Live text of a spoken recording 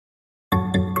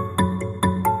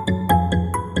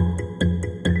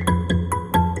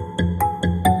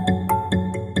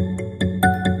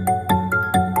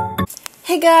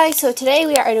Hey guys, so today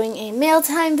we are doing a mail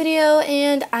time video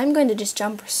and I'm going to just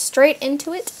jump straight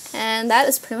into it, and that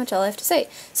is pretty much all I have to say.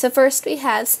 So first we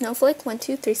have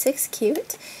Snowflake1236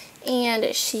 Cute,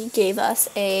 and she gave us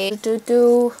a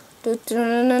rare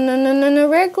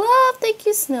glove. Thank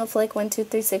you,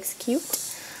 Snowflake1236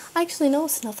 Cute. I actually know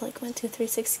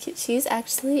Snowflake1236 Cute. She's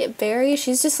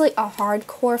just like a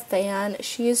hardcore fan.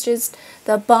 She is just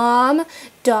the bomb.com.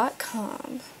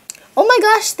 Oh my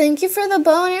gosh, thank you for the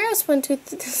bow and arrows,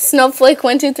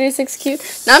 Snowflake1236 Cute.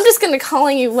 Now I'm just going to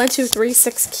calling you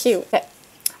 1236 Cute. Okay.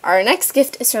 Our next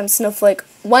gift is from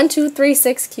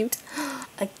Snowflake1236 Cute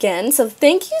again. So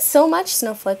thank you so much,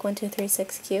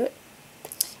 Snowflake1236 Cute.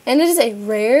 And it is a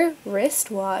rare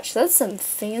wristwatch. That's some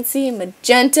fancy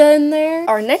magenta in there.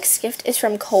 Our next gift is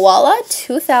from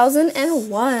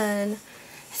Koala2001.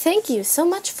 Thank you so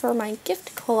much for my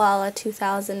gift,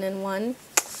 Koala2001.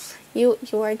 You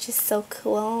are just so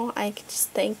cool. I could just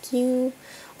thank you.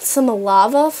 Some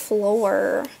lava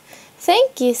floor.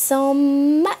 Thank you so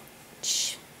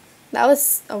much. That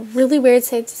was a really weird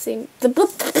sight to see.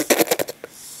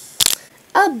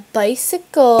 A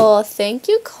bicycle. Thank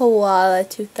you,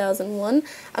 Koala2001.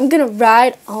 I'm gonna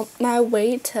ride on my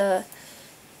way to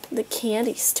the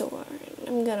candy store.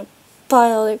 I'm gonna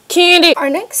buy all their candy. Our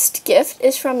next gift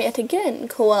is from yet again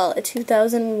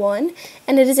Koala2001,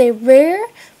 and it is a rare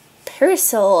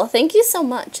parasol. Thank you so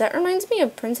much. That reminds me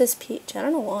of Princess Peach. I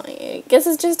don't know why. I guess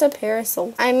it's just a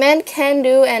parasol. I meant can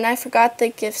do and I forgot the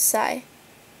gift sigh.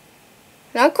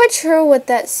 Not quite sure what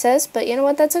that says, but you know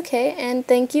what? That's okay. And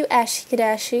thank you, Ashy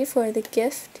Kadashi, for the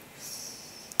gift.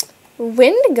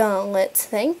 Wind gauntlets.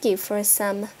 Thank you for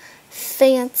some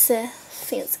fancy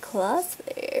clothes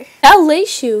there. Ballet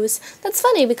shoes. That's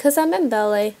funny because I'm in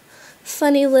ballet.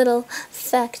 Funny little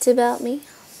fact about me.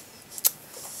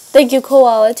 Thank you,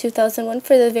 Koala2001,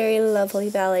 for the very lovely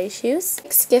ballet shoes.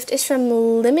 Next gift is from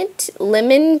Limity.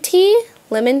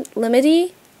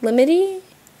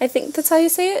 I think that's how you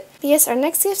say it. Yes, our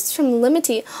next gift is from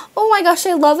Limity. Oh my gosh,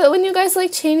 I love it when you guys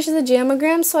like change the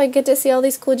jamograms so I get to see all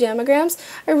these cool jamograms.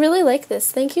 I really like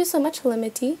this. Thank you so much,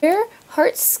 Limity. Rare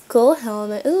heart skull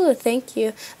helmet. Ooh, thank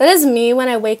you. That is me when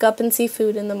I wake up and see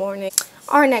food in the morning.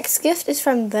 Our next gift is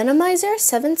from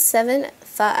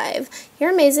Venomizer775.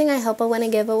 You're amazing. I hope I win a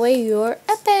giveaway. You're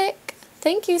epic.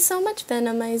 Thank you so much,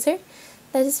 Venomizer.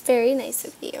 That is very nice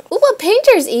of you. Ooh, a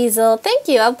painter's easel. Thank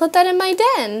you. I'll put that in my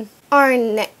den. Our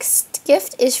next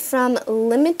gift is from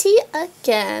Limity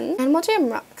again. Animal Jam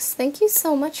Rocks. Thank you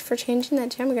so much for changing that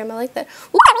jamogram. I like that.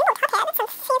 Ooh.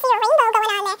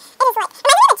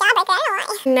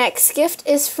 Next gift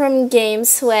is from Game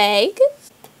Swag.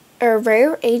 A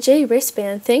rare AJ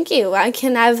wristband. Thank you. I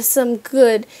can have some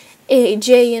good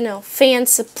AJ, fan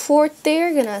support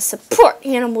there. Gonna support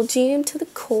Animal Jam to the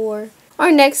core.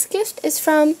 Our next gift is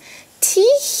from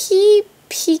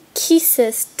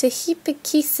Tehipikisis.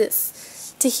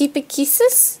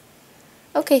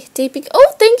 Okay,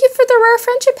 oh, thank you for the rare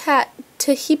friendship hat.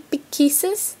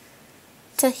 Tehipikisis.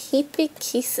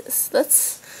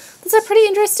 That's a pretty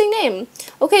interesting name.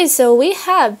 Okay, so we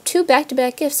have two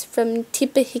back-to-back gifts from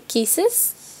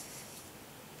Tehipikisis.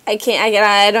 I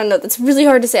don't know. That's really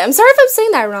hard to say. I'm sorry if I'm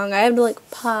saying that wrong. I have to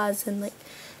pause and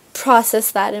process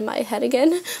that in my head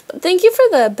again. But thank you for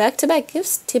the back-to-back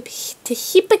gifts,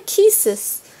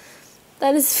 Tehipikisis.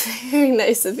 That is very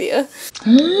nice of you.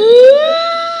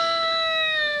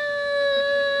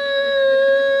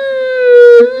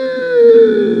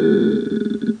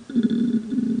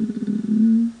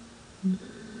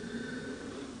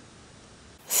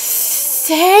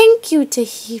 Thank you,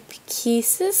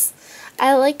 Tehipikisis.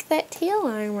 I like that tail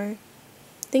armor.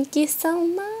 Thank you so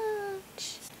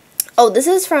much. Oh, this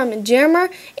is from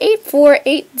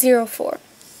Jermer84804.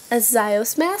 A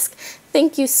Zyos mask.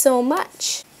 Thank you so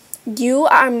much. You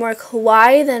are more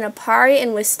kawaii than a Pari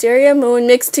and Wisteria Moon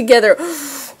mixed together.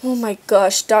 Oh my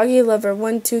gosh, Doggy Lover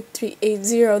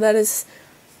 12380.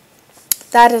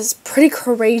 That is pretty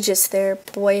courageous there,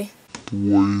 boy.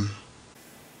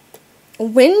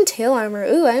 Wind tail armor.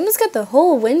 Ooh, I almost got the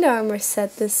whole wind armor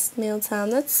set this mail time.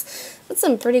 That's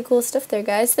some pretty cool stuff there,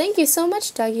 guys. Thank you so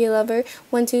much, Doggy Lover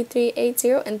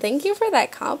 12380, and thank you for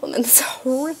that compliment. It's a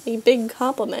really big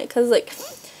compliment because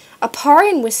a Pari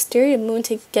and Wisteria Moon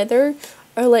together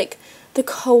are the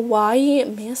kawaii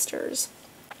masters.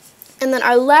 And then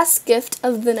our last gift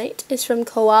of the night is from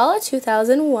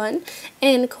Koala2001,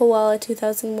 and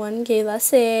Koala2001 gave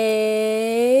us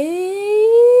a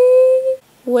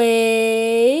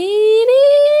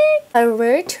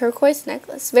rare turquoise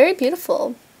necklace. Very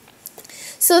beautiful.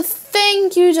 So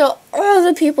thank you to all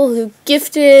the people who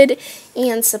gifted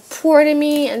and supported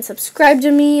me and subscribed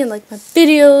to me and liked my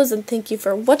videos, and thank you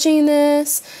for watching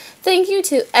this. Thank you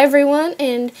to everyone,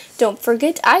 and don't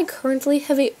forget I currently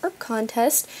have a art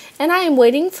contest, and I am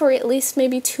waiting for at least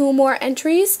maybe 2 more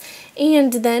entries,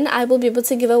 and then I will be able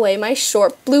to give away my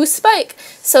short blue spike.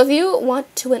 So if you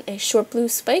want to win a short blue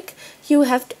spike,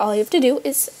 all you have to do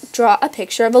is draw a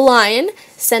picture of a lion,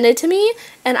 send it to me,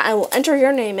 and I will enter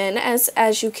your name in.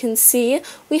 As you can see,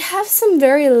 we have some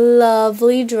very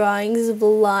lovely drawings of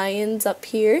lions up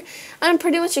here. I'm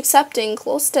pretty much accepting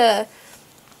close to,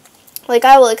 like,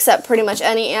 I will accept pretty much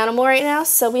any animal right now.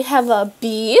 So we have a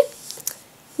bee,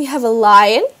 we have a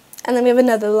lion, and then we have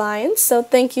another lion. So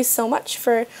thank you so much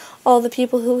for all the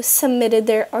people who submitted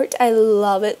their art. I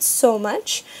love it so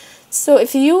much. So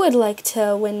if you would like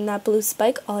to win that blue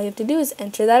spike, all you have to do is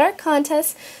enter that art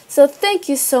contest. So thank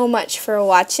you so much for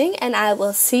watching, and I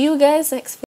will see you guys next video.